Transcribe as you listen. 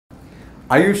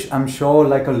Ayush, I'm sure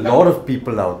like a lot of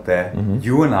people out there,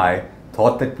 you and I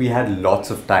thought that we had lots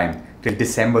of time till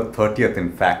December 30th,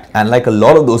 in fact. And like a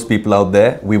lot of those people out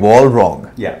there, we were all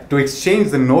wrong. Yeah, to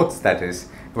exchange the notes, that is.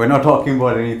 We're not talking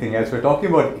about anything else. We're talking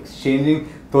about exchanging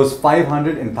those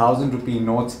 500 and 1,000 rupee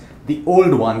notes, the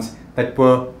old ones that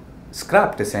were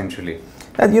scrapped essentially.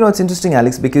 And you know, it's interesting,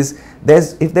 Alex, because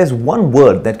if there's one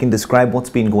word that can describe what's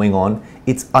been going on,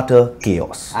 it's utter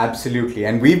chaos. Absolutely.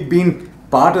 And we've been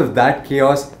part of that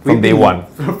chaos from day one.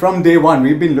 From day one.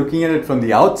 We've been looking at it from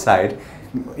the outside.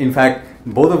 In fact,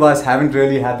 both of us haven't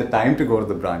really had the time to go to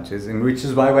the branches, and which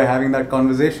is why we're having that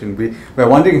conversation. We're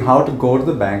wondering how to go to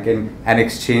the bank and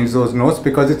exchange those notes,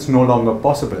 because it's no longer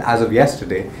possible. As of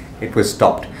yesterday, it was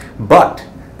stopped. But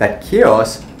that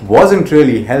chaos wasn't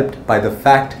really helped by the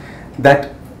fact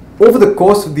that over the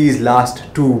course of these last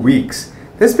 2 weeks,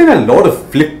 there's been a lot of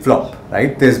flip-flop,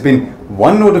 right? There's been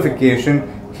one notification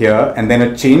here and then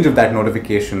a change of that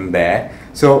notification there.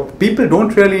 So people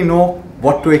don't really know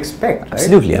what to expect, right?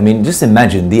 Absolutely. I mean, just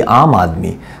imagine the Aam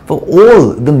Aadmi, for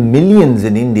all the millions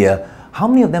in India, how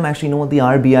many of them actually know what the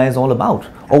RBI is all about,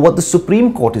 or what the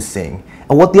Supreme Court is saying,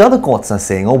 or what the other courts are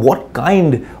saying, or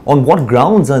on what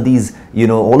grounds are these,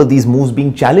 all of these moves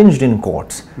being challenged in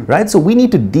courts, right? So we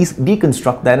need to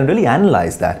deconstruct that and really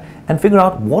analyze that and figure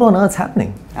out what on earth's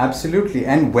happening. Absolutely.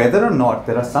 And whether or not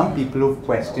there are some people who've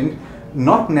questioned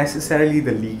not necessarily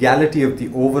the legality of the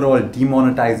overall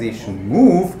demonetization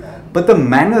move, but the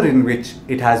manner in which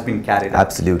it has been carried out.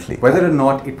 Absolutely. Whether or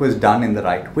not it was done in the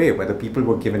right way, whether people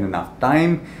were given enough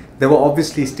time. There were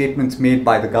obviously statements made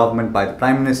by the government, by the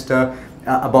Prime Minister,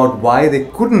 about why they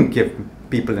couldn't give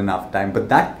people enough time. But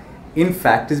that, in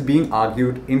fact, is being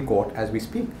argued in court as we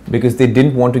speak. Because they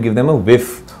didn't want to give them a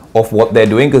whiff of what they're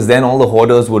doing, because then all the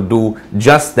hoarders would do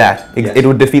just that. Yes. It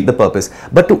would defeat the purpose.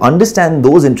 But to understand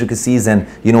those intricacies and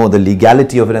the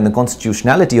legality of it and the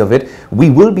constitutionality of it, we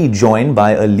will be joined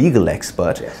by a legal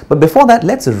expert. Yes. But before that,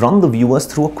 let's run the viewers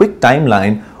through a quick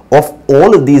timeline of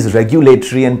all of these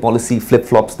regulatory and policy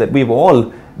flip-flops that we've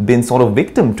all been sort of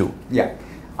victim to. Yeah.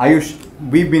 Ayush,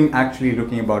 we've been actually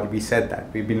looking about it. We said that.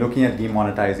 We've been looking at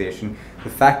demonetization. The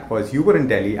fact was, you were in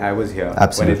Delhi, I was here.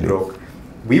 Absolutely. When it broke.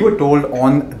 We were told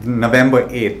on November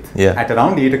 8th, at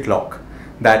around 8 o'clock,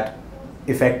 that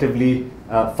effectively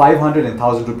 500 and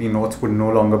 1,000 rupee notes would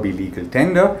no longer be legal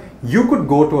tender. You could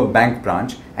go to a bank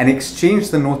branch and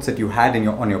exchange the notes that you had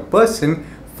on your person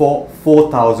for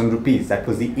 4,000 rupees. That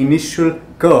was the initial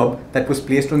curb that was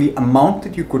placed on the amount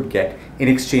that you could get in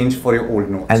exchange for your old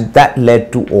notes. And that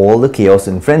led to all the chaos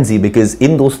and frenzy, because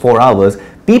in those 4 hours,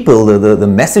 people, the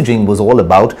messaging was all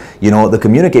about, the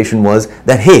communication was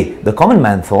that, hey, the common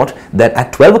man thought that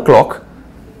at 12 o'clock,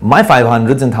 my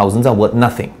 500s and 1,000s are worth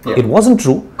nothing. Yeah. It wasn't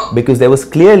true, because there was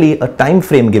clearly a time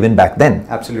frame given back then.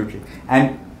 Absolutely.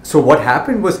 And so what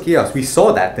happened was chaos. We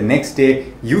saw that the next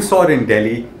day. You saw it in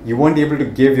Delhi. You weren't able to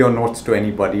give your notes to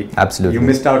anybody. Absolutely. You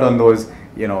missed out on those,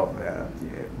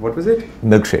 what was it?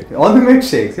 Milkshake. All the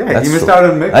milkshakes, yeah. That's you missed true. out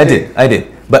on milkshakes. I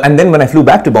did. And then when I flew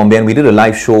back to Bombay and we did a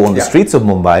live show on the streets of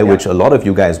Mumbai, which a lot of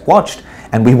you guys watched,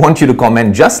 and we want you to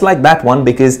comment just like that one,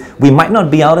 because we might not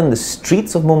be out in the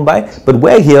streets of Mumbai, but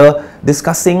we're here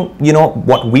discussing,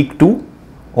 week 2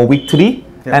 or week 3,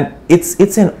 and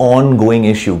it's an ongoing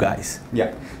issue, guys.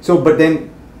 Yeah. So, but then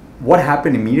what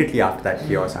happened immediately after that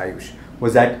chaos, Ayush,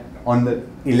 was that on the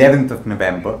 11th of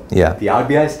November, the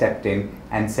RBI stepped in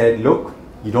and said, look,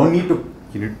 you don't need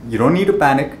to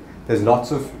panic. There's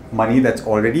lots of money that's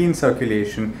already in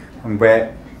circulation, and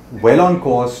we're well on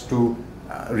course to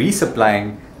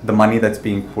resupplying the money that's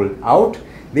being pulled out.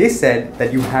 They said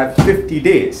that you have 50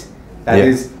 days, that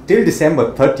is till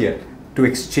December 30th, to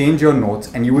exchange your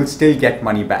notes, and you will still get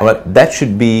money back. But that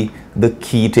should be the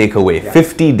key takeaway.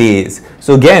 50 days.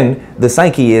 So again, the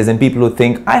psyche is, and people who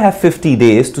think, I have 50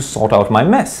 days to sort out my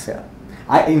mess.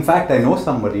 Yeah. In fact, I know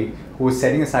somebody who is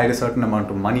setting aside a certain amount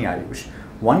of money, Ayush,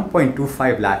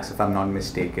 1.25 lakhs, if I'm not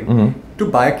mistaken, to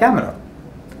buy a camera.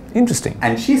 Interesting.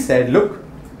 And she said, look,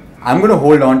 I'm going to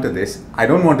hold on to this. I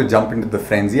don't want to jump into the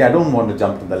frenzy. I don't want to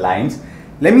jump to the lines.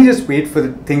 Let me just wait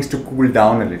for things to cool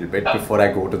down a little bit before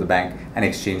I go to the bank and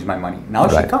exchange my money. Now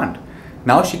she can't.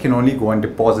 Now she can only go and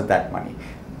deposit that money.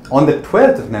 On the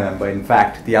 12th of November, in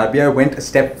fact, the RBI went a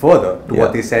step further to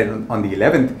what they said on the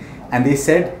 11th. And they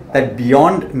said that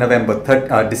beyond December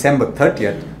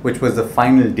 30th, which was the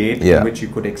final date in which you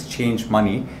could exchange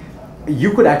money,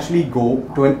 you could actually go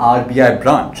to an RBI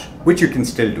branch, which you can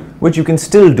still do. Which you can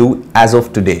still do as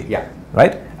of today. Yeah.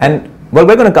 Right? And well,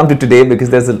 we're going to come to today because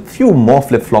there's a few more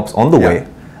flip-flops on the way.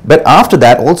 But after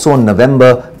that, also on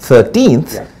November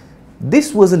 13th,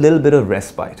 this was a little bit of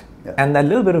respite. And that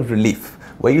little bit of relief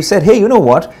where you said, hey, you know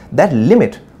what, that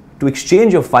limit to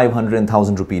exchange your 500 and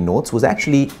 1,000 rupee notes was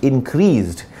actually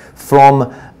increased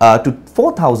from to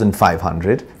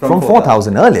 4,500 from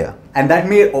 4,000 earlier. And that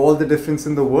made all the difference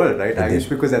in the world, right, Ayush?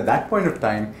 Because at that point of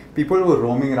time, people were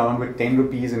roaming around with 10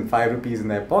 rupees and 5 rupees in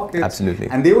their pockets. Absolutely.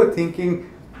 And they were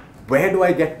thinking, where do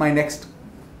I get my next,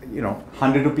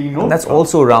 100 rupee note? And that's from?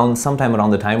 also sometime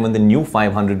around the time when the new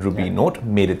 500 rupee note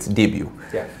made its debut.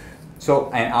 Yeah. So,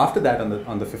 and after that,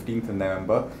 on the 15th of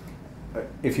November,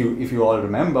 if you all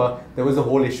remember, there was the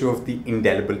whole issue of the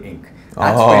indelible ink.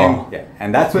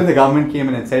 That's when the government came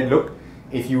in and said, look,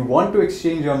 if you want to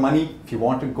exchange your money, if you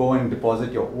want to go and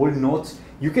deposit your old notes,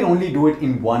 you can only do it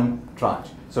in one tranche.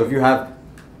 So if you have,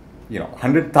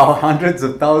 hundreds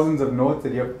of thousands of notes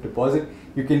that you have to deposit,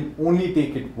 you can only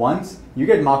take it once. You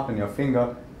get marked on your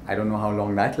finger. I don't know how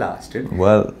long that lasted.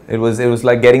 Well, it was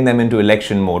like getting them into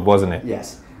election mode, wasn't it?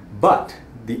 Yes. But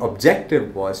the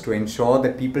objective was to ensure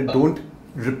that people don't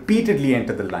repeatedly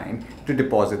enter the line to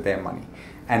deposit their money.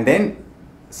 And then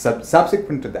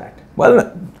subsequent to that.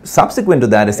 Well, subsequent to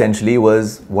that essentially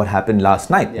was what happened last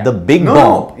night. Yeah. The big bomb.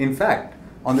 No, in fact,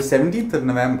 on the 17th of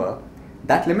November,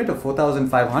 that limit of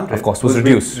 4,500 of course was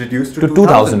reduced to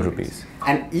 2,000 rupees.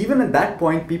 And even at that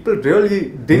point, people really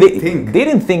didn't They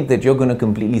didn't think that you're going to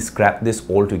completely scrap this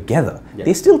altogether. Yeah.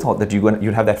 They still thought that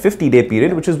you'd have that 50-day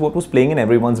period, which is what was playing in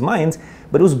everyone's minds,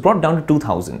 but it was brought down to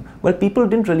 2,000. Well, people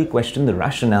didn't really question the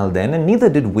rationale then, and neither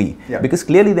did we, because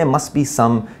clearly there must be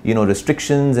some,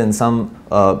 restrictions and some,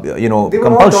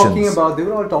 compulsions. They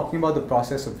were all talking about the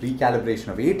process of recalibration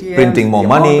of ATMs, printing more the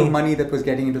money, amount of money that was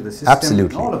getting into the system,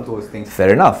 absolutely, and all of those things.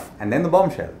 Fair enough. And then the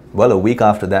bombshell. Well, a week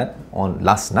after that, on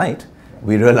last night,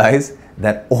 we realized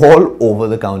that all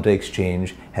over-the-counter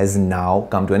exchange has now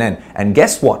come to an end. And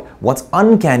guess what? What's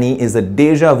uncanny is a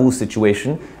deja vu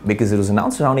situation, because it was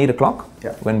announced around 8 o'clock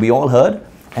when we all heard,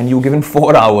 and you were given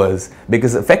 4 hours,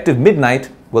 because effective midnight,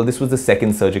 well, this was the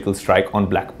second surgical strike on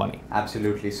black money.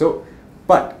 Absolutely. So,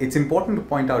 but it's important to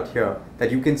point out here that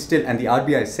you can still, and the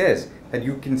RBI says that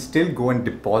you can still go and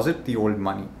deposit the old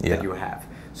money that you have.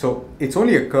 So it's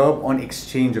only a curb on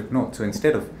exchange of notes. So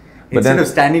instead of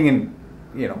standing in,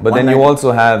 but then you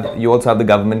also have the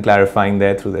government clarifying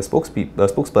there through their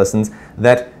spokespersons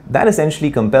that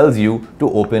essentially compels you to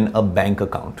open a bank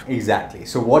account. Exactly.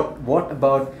 So what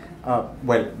about?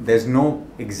 Well, there's no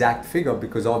exact figure,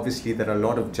 because obviously there are a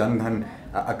lot of Jan Dhan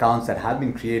accounts that have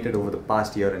been created over the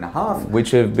past year and a half,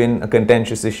 which have been a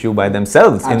contentious issue by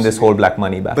themselves in this whole black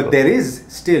money battle. But there is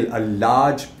still a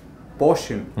large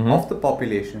portion of the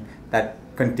population that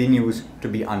continues to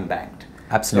be unbanked.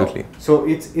 Absolutely. So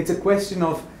it's a question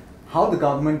of how the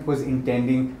government was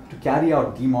intending to carry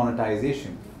out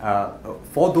demonetization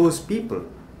for those people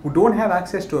who don't have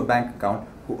access to a bank account,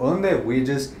 who earn their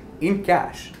wages in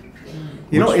cash.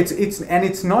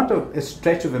 It's not a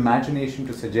stretch of imagination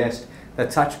to suggest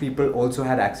that such people also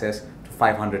had access to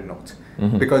 500 notes.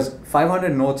 Because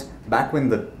 500 notes, back when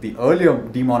the earlier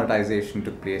demonetization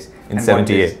took place in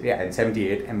 78. In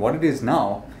 78, and what it is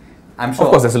now, I'm sure.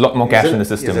 Of course, there's a lot more cash in the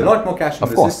system. There's a lot more cash in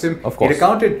the system. Of course. It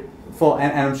accounted for,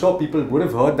 and I'm sure people would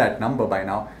have heard that number by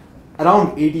now,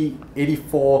 around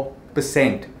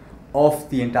 84% of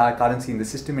the entire currency in the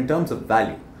system in terms of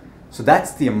value. So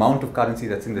that's the amount of currency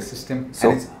that's in the system.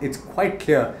 So, and it's quite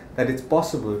clear that it's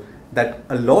possible that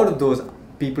a lot of those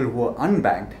people who are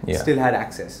unbanked still had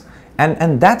access.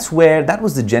 And that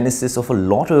was the genesis of a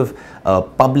lot of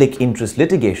public interest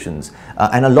litigations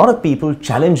and a lot of people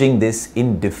challenging this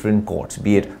in different courts,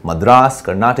 be it Madras,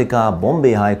 Karnataka,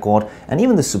 Bombay High Court, and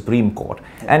even the Supreme Court.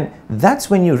 And that's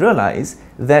when you realize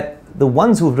that the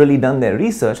ones who've really done their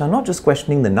research are not just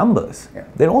questioning the numbers,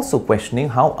 they're also questioning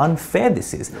how unfair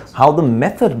this is, how the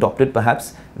method adopted,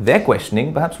 perhaps their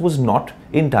questioning perhaps was not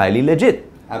entirely legit.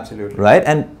 Absolutely. Right?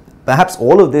 And perhaps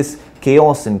all of this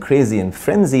chaos and crazy and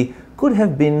frenzy could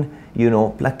have been,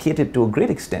 placated to a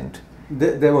great extent.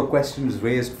 There were questions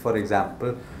raised, for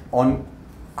example, on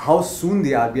how soon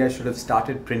the RBI should have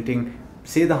started printing,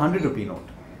 say, the 100 rupee note.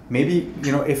 Maybe,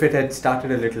 if it had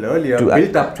started a little earlier,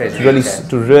 built up treasury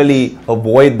to really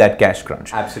avoid that cash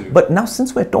crunch. Absolutely. But now,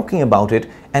 since we're talking about it,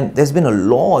 and there's been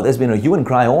a hue and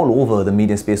cry all over the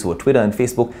media space, over Twitter and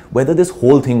Facebook, whether this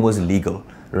whole thing was legal.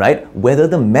 Right? Whether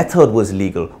the method was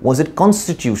legal, was it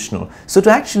constitutional? So to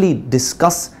actually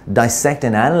discuss, dissect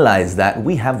and analyze that,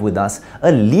 we have with us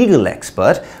a legal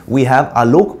expert. We have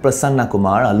Alok Prasanna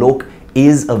Kumar. Alok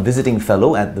is a visiting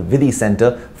fellow at the Vidhi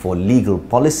Center for Legal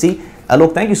Policy.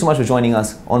 Alok, thank you so much for joining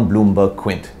us on Bloomberg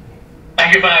Quint.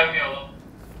 Thank you for having me, Alok.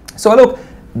 So Alok,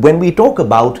 when we talk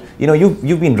about,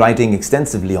 you've been writing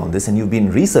extensively on this and you've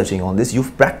been researching on this,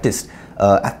 you've practiced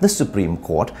at the Supreme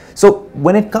Court. So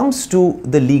when it comes to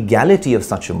the legality of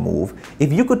such a move,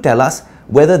 if you could tell us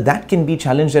whether that can be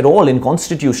challenged at all in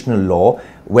constitutional law,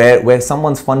 where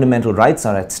someone's fundamental rights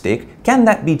are at stake, can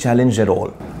that be challenged at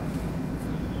all?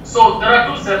 So there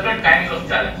are two separate kinds of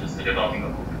challenges that you're talking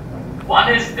about.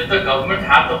 One is, did the government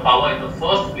have the power in the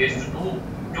first place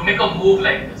to make a move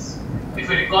like this? If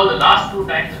you recall, the last two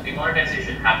times that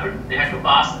demonetization happened, they had to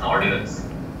pass an ordinance,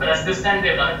 whereas this time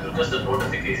they've done it through just a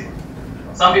notification.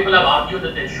 Some people have argued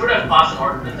that they should have passed an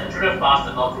ordinance and should have passed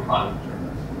a law through parliament.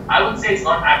 I would say it's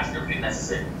not absolutely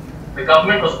necessary. The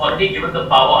government was already given the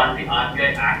power under the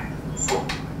RBI Act to do so,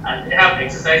 and they have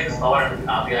exercised this power under the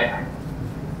RBI Act.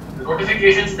 The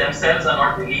notifications themselves are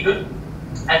not illegal,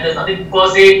 and there's nothing per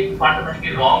se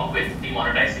fundamentally wrong with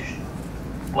demonetization.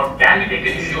 What can be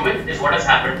taken issue with is what has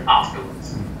happened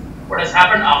afterwards. What has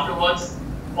happened afterwards,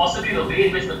 possibly the way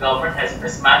in which the government has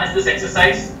mismanaged this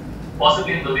exercise,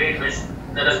 possibly in the way in which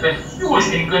there has been huge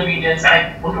inconvenience, and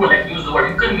I don't like to use the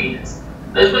word inconvenience.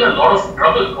 There's been a lot of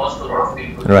trouble caused to a lot of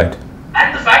people. Right.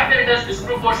 And the fact that it has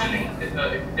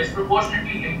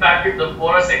disproportionately impacted the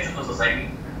poorer sections of society,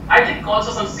 I think calls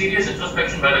for some serious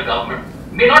introspection by the government.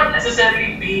 May not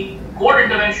necessarily be court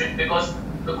intervention, because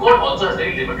the court also has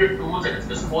very limited tools at its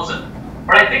disposal.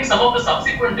 But I think some of the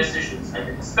subsequent decisions, I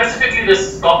think specifically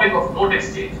this topic of note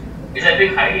exchange, is I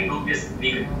think highly dubious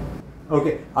legally.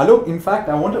 Okay, Alok, in fact,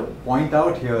 I want to point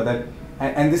out here that,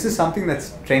 and this is something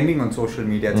that's trending on social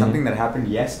media, it's something that happened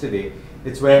yesterday.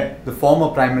 It's where the former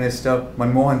Prime Minister,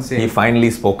 Manmohan Singh, He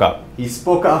finally spoke up. he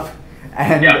spoke up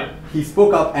and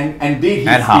did he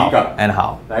And speak how? up? And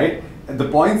how? Right? The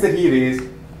points that he raised,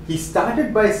 he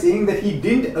started by saying that he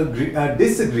didn't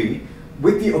disagree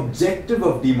with the objective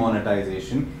of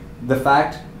demonetization, the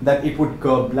fact that it would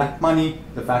curb black money,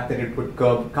 the fact that it would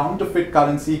curb counterfeit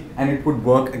currency, and it would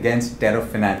work against terror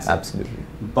financing. Absolutely.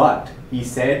 But he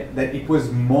said that it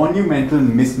was monumental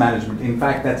mismanagement. In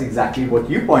fact, that's exactly what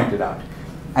you pointed out.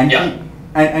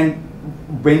 And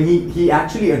when he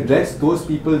actually addressed those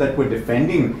people that were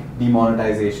defending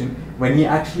demonetization, when he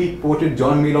actually quoted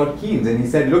John Maynard Keynes, and he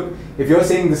said, look, if you're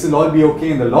saying this will all be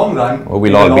okay in the long run, Well,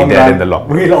 we'll all be dead in the long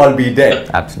run. We'll all be dead.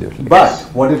 Absolutely. But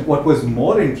what was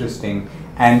more interesting,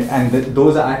 and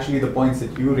those are actually the points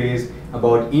that you raised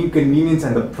about inconvenience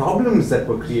and the problems that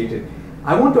were created.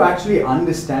 I want to actually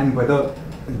understand whether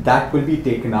that will be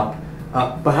taken up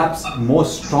perhaps more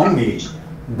strongly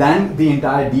than the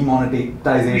entire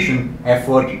demonetization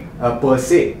effort per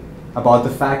se, about the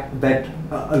fact that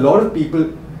a lot of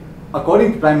people,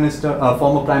 according to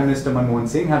former Prime Minister Manmohan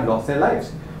Singh, have lost their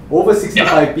lives. Over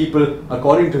 65 people,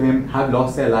 according to him, have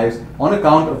lost their lives on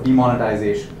account of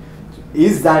demonetization.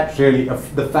 Is that really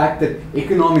the fact that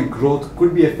economic growth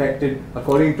could be affected,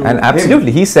 according to And him?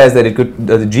 absolutely, he says that it could,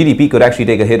 the GDP could actually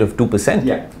take a hit of 2%.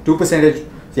 Yeah, 2%.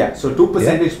 Yeah, so 2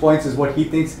 percentage points is what he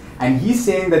thinks, and he's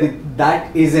saying that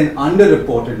that is an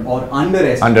underreported or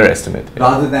underestimate,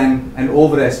 rather than an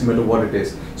overestimate of what it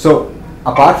is. So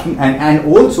apart from, and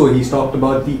also he's talked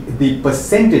about the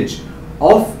percentage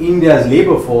of India's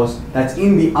labor force that's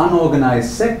in the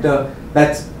unorganized sector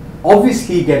that's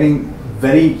obviously getting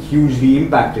very hugely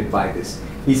impacted by this.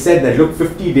 He said that, look,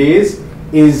 50 days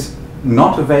is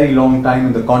not a very long time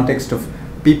in the context of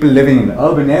people living in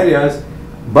urban areas,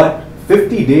 but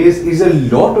 50 days is a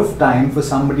lot of time for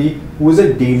somebody who is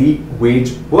a daily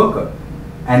wage worker.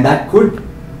 And that could,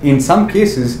 in some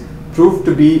cases, prove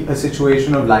to be a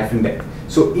situation of life and death.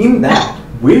 So in that,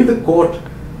 will the court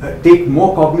take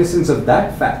more cognizance of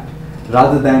that fact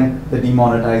rather than the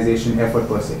demonetization effort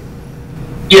per se?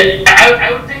 Yeah,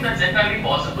 I would think that's entirely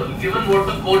possible, given what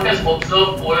the court has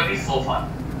observed orally so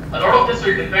far. A lot of this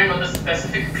will depend on the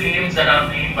specific claims that are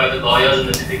made by the lawyers and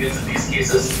the litigants in these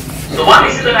cases. So one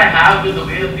issue that I have with the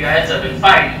way the PILs have been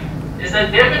filed is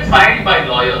that they have been filed by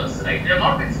lawyers, right? They have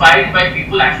not been filed by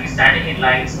people actually standing in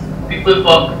lines, people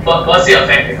per se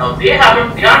affected. Now they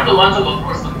aren't the ones who have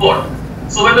approached the court.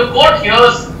 So when the court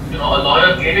hears, a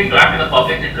lawyer claiming to act in the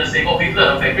public interest, saying, oh, people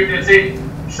are affected, they'll say,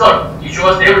 sure, you show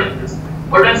us the evidence.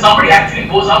 But when somebody actually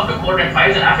goes out to court and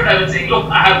files an affidavit saying, look,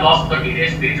 I have lost 30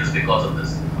 days wages because of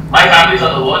this. My family is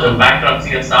on the verge of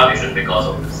bankruptcy and starvation because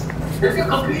of this. There's a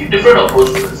completely different approach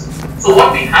to this. So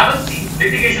what we haven't seen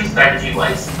litigation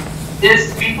strategy-wise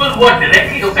is people who are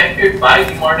directly affected by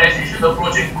demonetization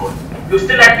approaching court. You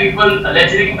still had people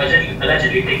allegedly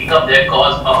taking up their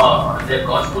cause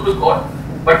to the court,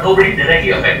 but nobody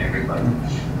directly affected by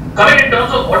it. Coming in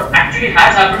terms of what actually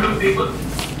has happened to people,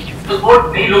 the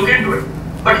court may look into it.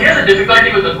 But here's the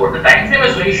difficulty with the court. The time frame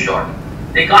is very short.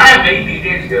 They can't have very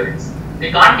detailed hearings.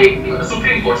 They can't take, the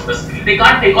Supreme Court specifically, they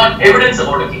can't take on evidence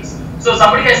about a case. So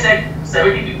somebody has said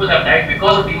 70 people have died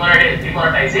because of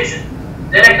demonetization.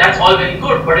 They're like, that's all very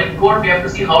good, but in court we have to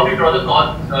see how do you draw the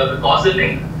causal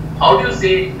link. How do you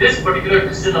say this particular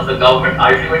decision of the government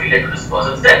ultimately led to this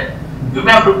person's death? You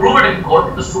may have to prove it in court,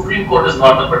 but the Supreme Court is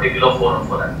not the particular forum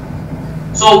for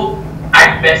that. So,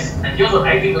 at best, and here's what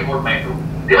I think the court might do,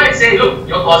 they might say, look,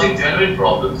 you're causing genuine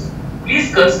problems.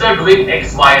 Please consider doing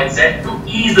X, Y, and Z to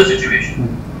ease the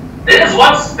situation. There is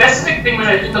one specific thing which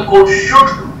I think the court should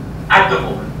do at the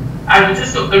moment, and which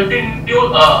is to continue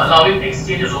allowing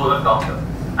exchanges over the counter.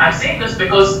 I'm saying this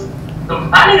because the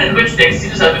manner in which the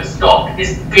exchanges have been stopped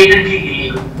is patently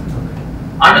illegal.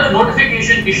 Under the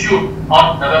notification issued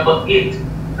on November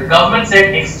 8th, the government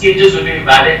said exchanges will be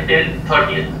valid till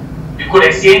 30th. You could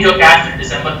exchange your cash till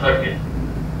December 30th.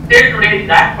 Till today,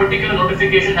 that particular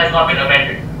notification has not been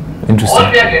amended. Interesting.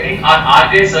 All we are getting are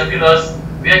RBI circulars,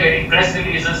 we are getting press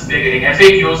releases, we are getting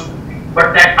FAQs,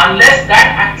 but that unless that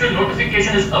actual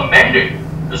notification is amended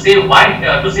to say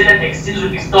that exchange will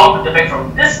be stopped with effect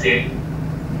from this date,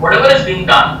 whatever is being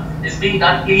done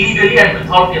illegally and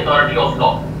without the authority of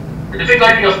law. The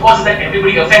difficulty, of course, is that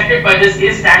everybody affected by this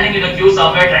is standing in a queue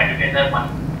somewhere trying to get their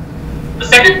money. The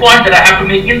second point that I have to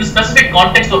make in the specific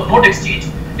context of note exchange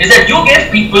is that you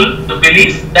gave people the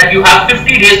belief that you have 50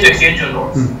 days to exchange your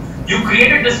notes. You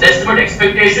created this desperate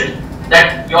expectation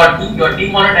that your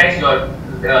demonetized 500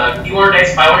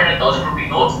 and 1,000 rupee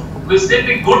notes will still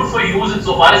be good for use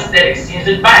insofar as they're exchanged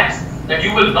in banks. That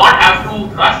you will not have to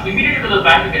rush immediately to the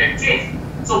bank to get it changed.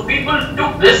 So people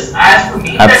took this as to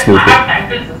mean Absolutely. that I have time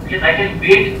till 50th, I can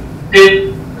wait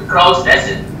till the crowds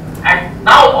lessen. And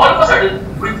now all of a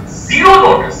sudden, with zero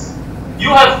notice, you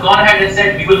have gone ahead and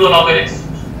said we will no longer exchange.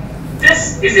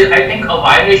 This is, I think, a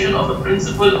violation of the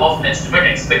principle of legitimate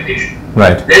expectation.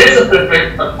 Right. There is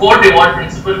a court-evolved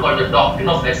principle called the doctrine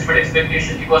of legitimate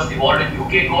expectation. It was evolved in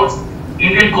UK courts.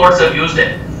 Indian courts have used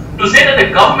it to say that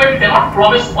the government cannot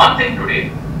promise one thing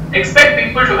today, expect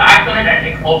people to act on it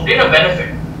and obtain a benefit,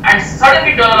 and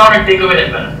suddenly turn around and take away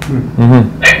that benefit.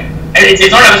 Right? And it's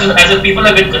not as if people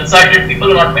have been consulted,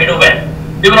 people are not made aware.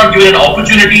 They were not given an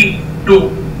opportunity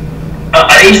to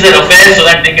arrange their affairs so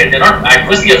that they're not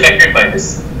adversely affected by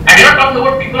this. And you're not talking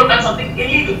about people who have done something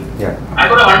illegal. Yeah. I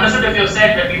could have understood if you have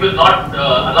said that we will not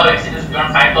allow exchanges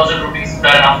beyond 5,000 rupees,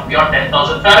 fair enough, beyond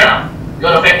 10,000, fair enough.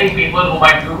 You're affecting people who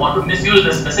might want to misuse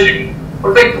this facility.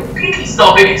 But by completely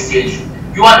stopping exchange,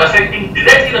 you are affecting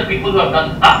directly the people who have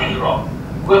done nothing wrong,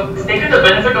 who have taken the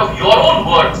benefit of your own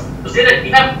words to say that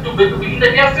we have to believe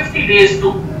that we have 50 days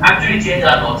to actually change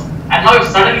our notes. And now if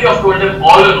suddenly you have told them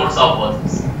all the notes are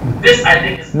worthless. This, I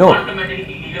think, is fundamentally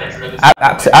illegal and should have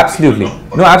been Absolutely.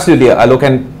 No, absolutely. Alok,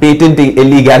 and patenting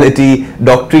illegality,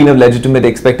 doctrine of legitimate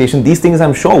expectation, these things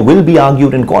I'm sure will be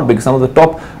argued in court because some of the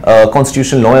top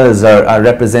constitutional lawyers are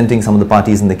representing some of the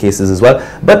parties in the cases as well.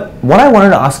 But what I wanted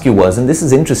to ask you was, and this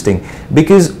is interesting,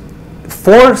 because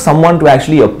for someone to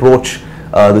actually approach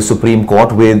the Supreme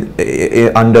Court with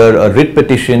under a writ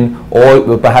petition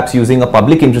or perhaps using a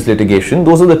public interest litigation,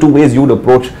 those are the two ways you would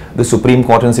approach the Supreme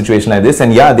Court in a situation like this.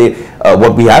 And yeah,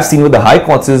 what we have seen with the High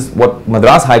Courts is what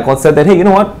Madras High Court said, that hey, you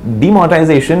know what,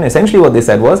 demonetization, essentially what they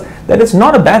said was that it's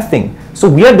not a bad thing. So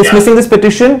we are dismissing this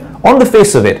petition on the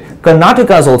face of it. Karnataka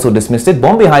has also dismissed it.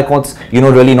 Bombay High Court's,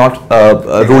 really not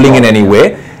ruling in any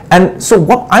way. And so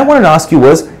what I wanted to ask you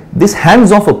was this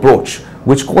hands-off approach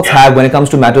which courts have when it comes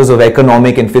to matters of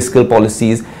economic and fiscal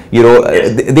policies. They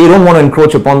don't want to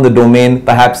encroach upon the domain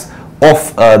perhaps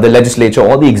of the legislature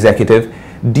or the executive.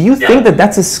 Do you think that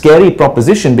that's a scary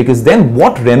proposition? Because then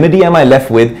what remedy am I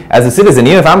left with as a citizen?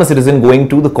 Even if I'm a citizen going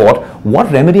to the court,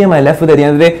 what remedy am I left with at the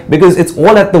end of the day? Because it's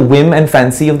all at the whim and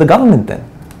fancy of the government then.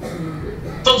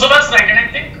 So that's right, and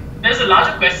I think there's a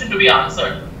larger question to be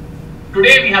answered.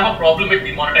 Today we have a problem with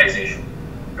demonetization.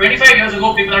 25 years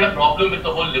ago, people had a problem with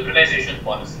the whole liberalization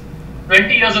policy.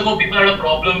 20 years ago, people had a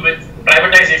problem with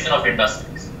privatization of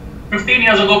industries. 15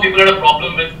 years ago, people had a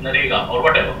problem with Narega or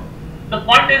whatever. The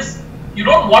point is, you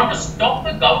don't want to stop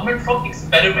the government from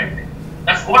experimenting.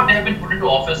 That's what they have been put into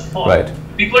office for. Right.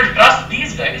 People trust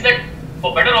these guys that,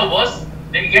 for better or worse,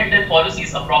 they get their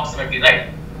policies approximately right.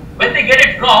 When they get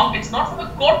it wrong, it's not for the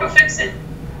court to fix it.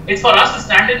 It's for us to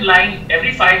stand in line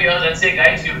every 5 years and say,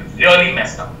 guys, you really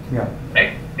messed up. Yeah.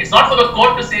 Right? It's not for the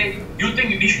court to say, we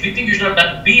think you should have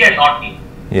done B and not E.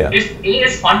 Yeah. If A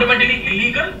is fundamentally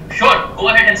illegal, sure, go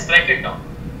ahead and strike it down.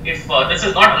 If this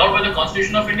is not allowed by the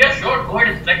Constitution of India, sure, go ahead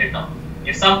and strike it down.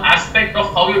 If some aspect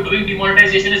of how you're doing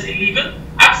demonetization is illegal,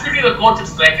 absolutely the court should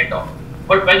strike it down.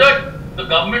 But whether the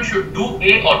government should do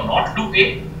A or not do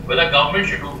A, whether government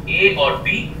should do A or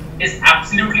B, is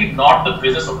absolutely not the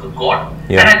business of the court.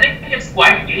 Yeah. And I think it's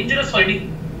quite dangerous for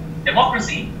any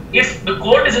democracy if the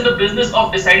court is in the business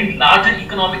of deciding larger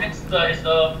economic and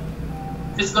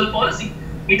fiscal policy.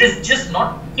 It is just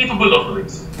not capable of doing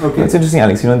so. Okay, it's interesting,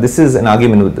 Alex. This is an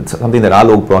argument with something that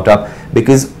Alok brought up,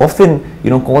 because often,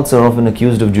 courts are often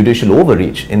accused of judicial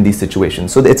overreach in these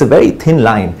situations. So it's a very thin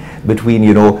line between,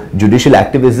 judicial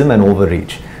activism and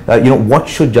overreach. What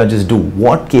should judges do?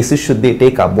 What cases should they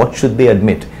take up? What should they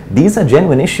admit? These are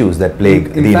genuine issues that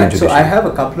plague the Indian judiciary. So I have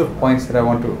a couple of points that I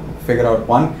want to figure out.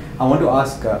 One, I want to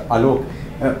ask Alok,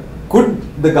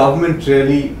 could the government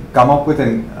really come up with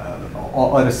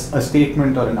a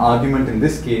statement or an argument in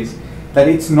this case that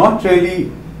it's not really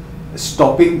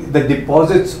stopping the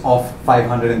deposits of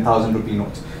 500 and 1,000 rupee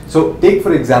notes? So take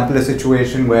for example a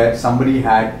situation where somebody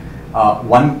had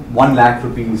 1 lakh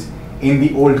rupees in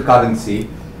the old currency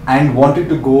and wanted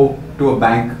to go to a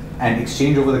bank and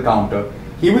exchange over the counter.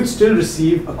 He would still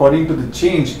receive, according to the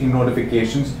change in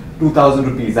notifications, 2,000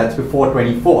 rupees. That's before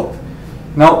 24th.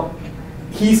 Now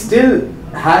he still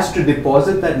has to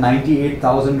deposit that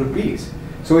 98,000 rupees.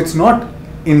 So it's not,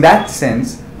 in that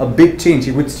sense, a big change.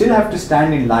 He would still have to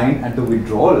stand in line at the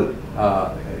withdrawal,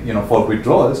 for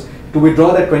withdrawals, to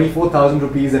withdraw that 24,000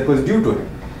 rupees that was due to him.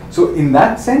 So in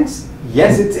that sense,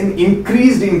 yes, it's an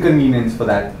increased inconvenience for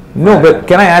that. No, but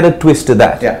can I add a twist to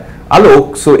that? Yeah.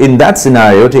 Alok, so in that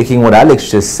scenario, taking what Alex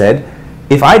just said,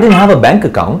 if I didn't have a bank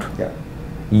account,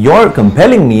 you're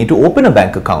compelling me to open a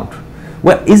bank account.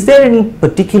 Well, is there any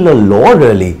particular law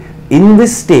really in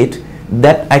this state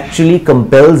that actually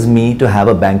compels me to have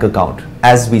a bank account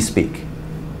as we speak?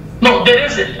 No, there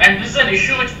isn't, and this is an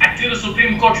issue which actually the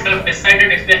Supreme Court should have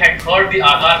decided if they had heard the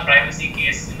Aadhaar privacy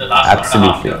case in the last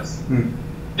 1.5 years.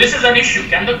 This is an issue.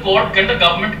 Can the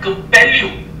government compel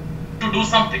you to do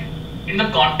something in the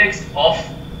context of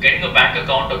getting a bank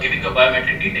account or giving your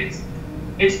biometric details?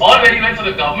 It's all very well for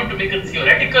the government to make a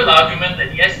theoretical argument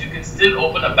that yes, you can still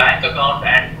open a bank account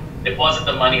and deposit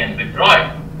the money and withdraw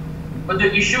it. But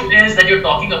the issue is that you're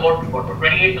talking about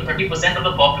 28 to 30% of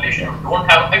the population who don't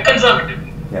have,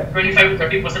 conservatively, 25 to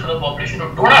 30% of the population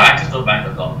who don't have access to a bank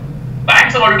account.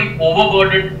 Banks are already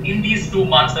overburdened in these 2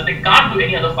 months that they can't do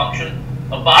any other function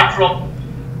apart from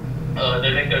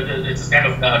it's kind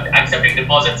of accepting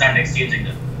deposits and exchanging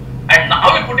them. And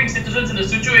now we're putting citizens in a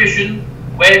situation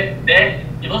where their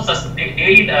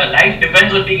daily life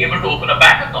depends on being able to open a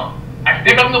bank account. And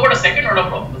we're talking about a second order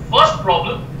problem. The first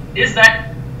problem is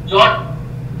that your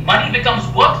money becomes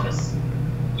worthless.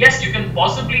 Yes, you can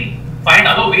possibly find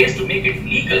other ways to make it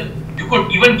legal. You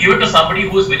could even give it to somebody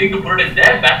who is willing to put it in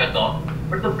their bank account.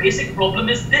 But the basic problem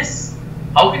is this.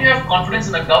 How can you have confidence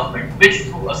in a government which,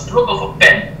 through a stroke of a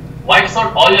pen, wipes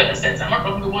out all your assets? I'm not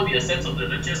talking about the assets of the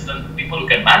richest and the people who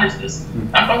can manage this.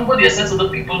 I'm talking about the assets of the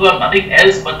people who have nothing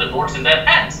else but the notes in their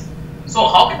hands. So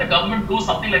how can the government do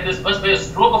something like this just by a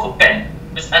stroke of a pen?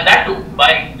 And that too,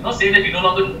 by saying that you no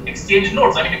longer exchange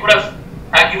notes. I mean, you could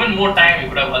have given more time, you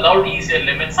could have allowed easier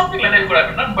limits, something like that could have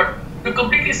been done, but to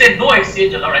completely say no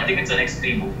exchange allowed, I think it's an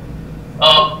extreme move.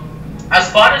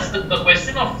 As far as the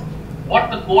question of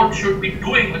what the court should be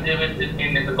doing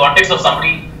in the context of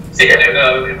somebody, say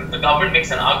if the government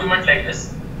makes an argument like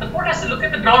this, the court has to look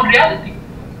at the ground reality.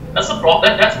 That's the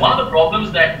problem. That's one of the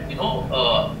problems that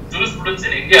jurisprudence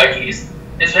in India, at least,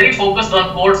 is very focused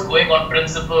on courts going on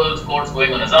principles, courts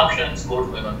going on assumptions, courts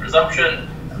going on presumption,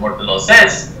 and what the law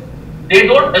says. They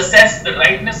don't assess the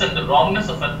rightness and the wrongness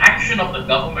of an action of the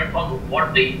government on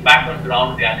what the impact on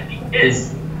ground reality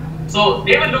is. So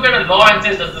they will look at a law and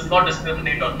say, does this law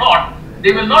discriminate or not?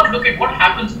 They will not look at what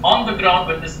happens on the ground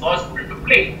when this law is put into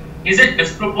play. Is it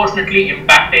disproportionately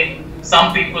impacting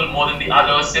some people more than the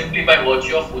others simply by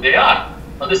virtue of who they are?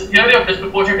 Now, this theory of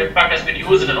disproportionate impact has been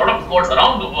used in a lot of courts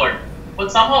around the world,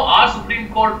 but somehow our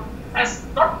Supreme Court has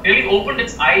not really opened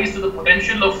its eyes to the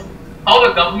potential of how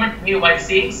the government may, by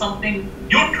saying something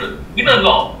neutral in a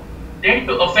law, tend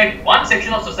to affect one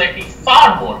section of society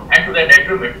far more and to their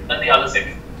detriment than the other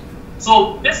section.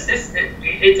 So this is,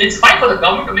 it's fine for the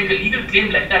government to make a legal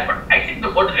claim like that, but I think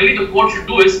that what really the court should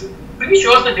do is really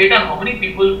show us the data on how many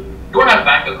people don't have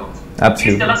bank accounts. Absolutely.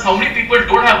 Please tell us how many people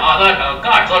don't have Aadhaar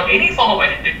cards or any form of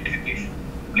identification.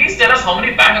 Please tell us how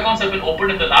many bank accounts have been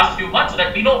opened in the last few months so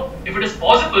that we know if it is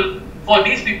possible for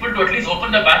these people to at least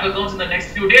open their bank accounts in the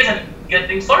next few days and get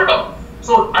things sorted out.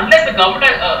 So unless the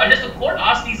government, unless the court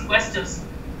asks these questions,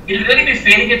 it will really be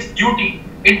failing its duty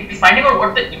in finding out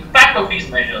what the impact of these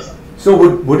measures are. So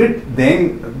would it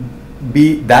then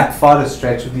be that far a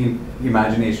stretch of the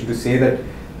imagination to say that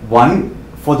one,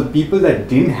 for the people that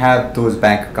didn't have those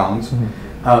bank accounts,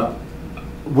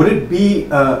 would it be,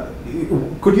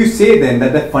 could you say then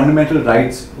that the fundamental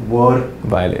rights were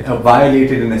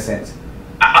violated in a sense?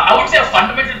 I would say a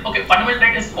fundamental, okay, fundamental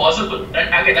right is possible, then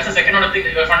again, that's the second order thing.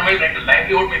 Your fundamental right to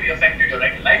livelihood may be affected, your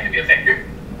right to life may be affected,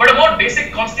 but a more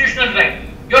basic constitutional right,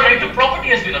 your right to property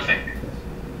has been affected.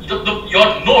 Your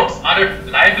notes are a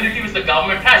liability which the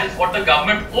government has. It's what the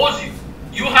government owes you.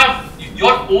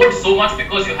 You're owed so much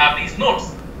because you have these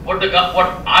notes. What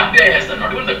RBI has done,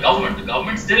 not even the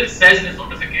government still says in its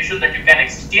notification that you can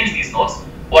exchange these notes.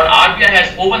 What RBI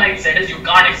has overnight said is you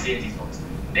can't exchange these notes.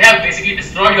 They have basically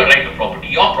destroyed your right to property,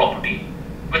 your property,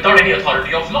 without any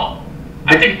authority of law.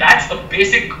 I think that's a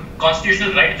basic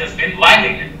constitutional right that has been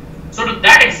violated. So to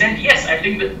that extent, yes, I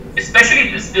think that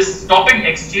especially this stopping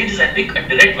exchange is, I think, a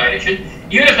direct violation.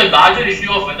 Even if the larger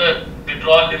issue of whether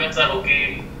withdrawal limits are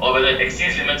okay or whether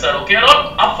exchange limits are okay are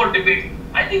all up for debate,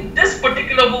 I think this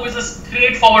particular move is a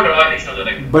straightforward violation of the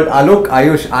right. But Alok,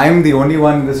 Ayush, I'm the only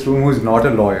one in this room who's not a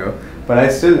lawyer, but I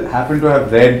still happen to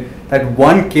have read that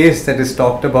one case that is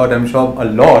talked about, I'm sure, a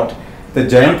lot, the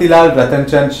Jayantilal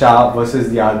Ratanchand Shah versus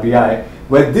the RBI,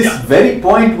 where this very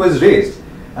point was raised.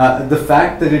 The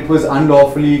fact that it was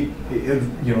unlawfully,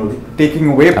 taking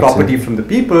away property from the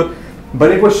people,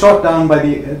 but it was shot down by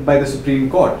the Supreme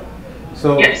Court.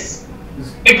 So yes,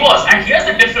 it was, and here's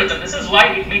the difference, and this is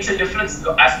why it makes a difference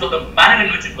as to the manner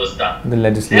in which it was done. The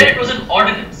legislature. There it was an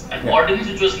ordinance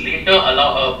which was later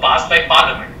passed by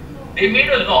Parliament. They made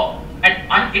a law,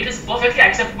 and it is perfectly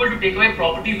acceptable to take away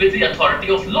property with the authority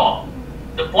of law.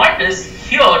 The point is,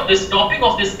 here, the stopping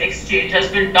of this exchange has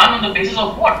been done on the basis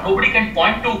of what? Nobody can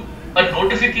point to a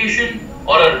notification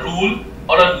or a rule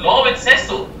or a law which says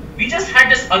so. We just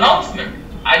had this announcement.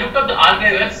 I looked up the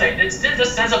RBI website. It still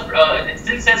just says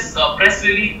press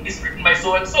release is written by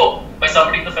so and so by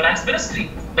somebody in the finance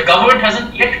ministry. The government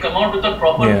hasn't yet come out with a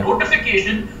proper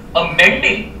notification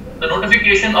amending the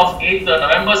notification of 8th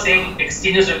November saying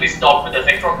exchanges will be stopped with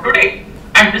effect from today.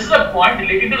 And this is a point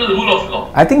relating to the rule of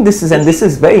law. I think this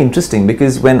is very interesting,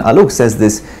 because when Alok says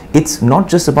this, it's not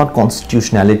just about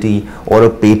constitutionality or a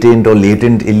patent or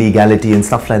latent illegality and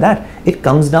stuff like that. It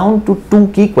comes down to two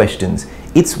key questions.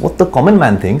 It's what the common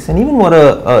man thinks, and even what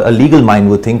a legal mind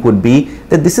would think would be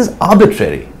that this is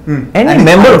arbitrary.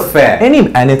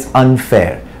 And it's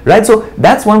unfair. Right, so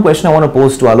that's one question I want to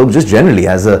pose to Alok, just generally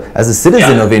as a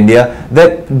citizen of India.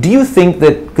 That do you think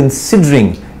that,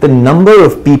 considering the number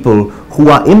of people who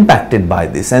are impacted by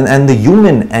this and the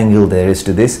human angle there is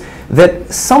to this, that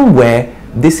somewhere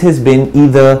this has been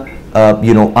either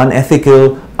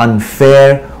unethical,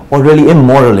 unfair, or really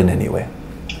immoral in any way?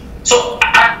 So,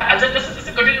 just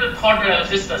to continue the thought that I was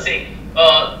just saying,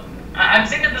 I'm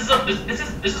saying that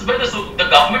this is where the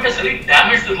government has really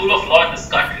damaged the rule of law in this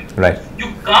country. Right.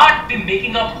 You can't be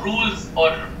making up rules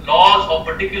or laws or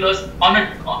particulars on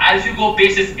an as you go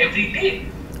basis every day.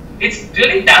 It's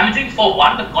really damaging, for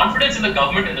one, the confidence in the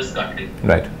government in this country.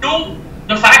 Right. Two,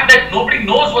 the fact that nobody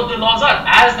knows what the laws are.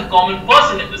 As the common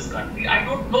person in this country, I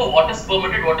don't know what is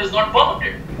permitted, what is not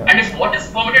permitted. And if what is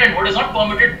permitted and what is not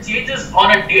permitted changes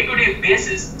on a day-to-day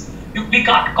basis, we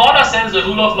can't call ourselves a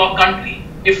rule of law country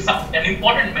if an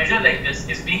important measure like this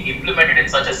is being implemented in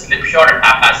such a slipshod and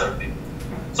haphazard way.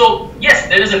 So, yes,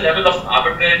 there is a level of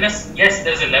arbitrariness. Yes,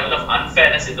 there is a level of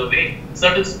unfairness in the way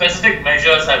certain specific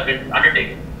measures have been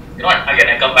undertaken. Again,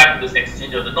 I come back to this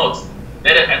exchange of the notes.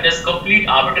 There's complete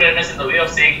arbitrariness in the way of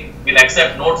saying we'll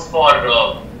accept notes for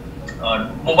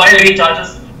mobile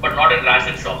recharges, but not in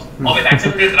ration shops. Or we'll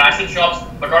accept it in ration shops,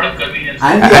 but not in convenience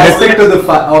stores. And the aspect of the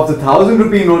 1,000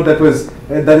 rupee note that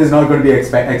is not going to be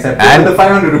accepted. And the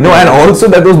 500 rupee. No, and also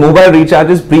that those mobile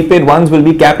recharges, prepaid ones, will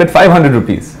be capped at 500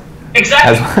 rupees.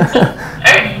 Exactly. So,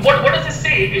 I mean, what does this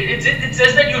say? It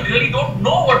says that you really don't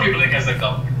know what you're doing as a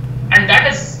government, and that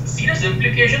has serious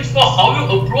implications for how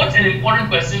you approach an important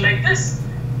question like this.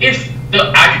 If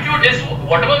the attitude is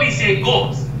whatever we say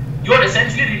goes, you are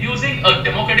essentially reducing a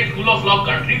democratic rule of law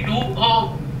country to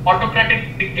an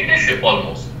autocratic dictatorship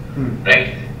almost,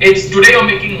 right? It's today you're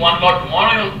making one law,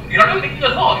 tomorrow you're not even making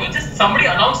a law. You just, somebody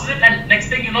announces it, and next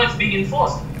thing you know, it's being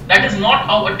enforced. That is not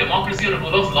how a democracy or a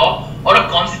rule of law or a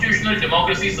constitutional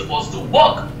democracy is supposed to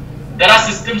work. There are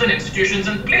systems and institutions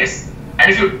in place,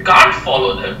 and if you can't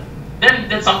follow them, then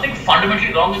there's something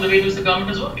fundamentally wrong in the way in which the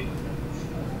government is working.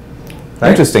 Right.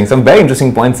 Interesting. Some very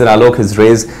interesting points that Alok has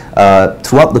raised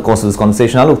throughout the course of this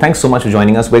conversation. Alok, thanks so much for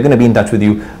joining us. We're going to be in touch with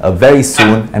you very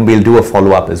soon, and we'll do a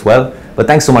follow-up as well. But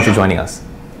thanks so much for joining us.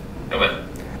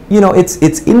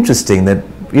 It's interesting that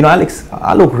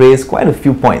Alok raised quite a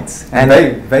few points, and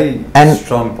very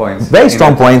strong points. Very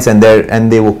strong points, and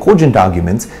they were cogent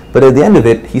arguments. But at the end of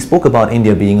it, he spoke about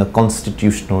India being a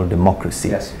constitutional democracy.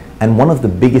 Yes. And one of the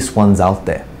biggest ones out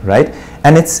there, right?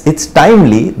 And it's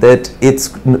timely that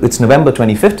it's November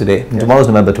 25th today. Yes. Tomorrow's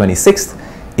November 26th.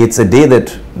 It's a day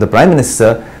that the Prime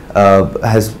Minister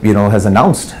has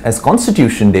announced as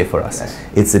Constitution Day for us. Yes.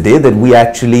 It's a day that we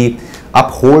actually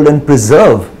uphold and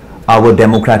preserve our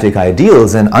democratic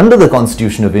ideals. And under the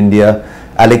Constitution of India,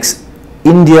 Alex,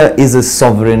 India is a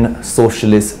sovereign,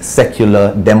 socialist,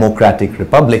 secular, democratic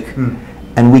republic.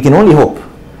 And we can only hope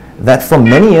that for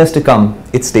many years to come,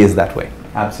 it stays that way.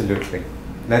 Absolutely.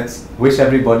 Let's wish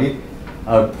everybody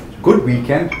a good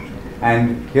weekend,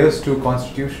 and here's to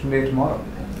Constitution Day tomorrow.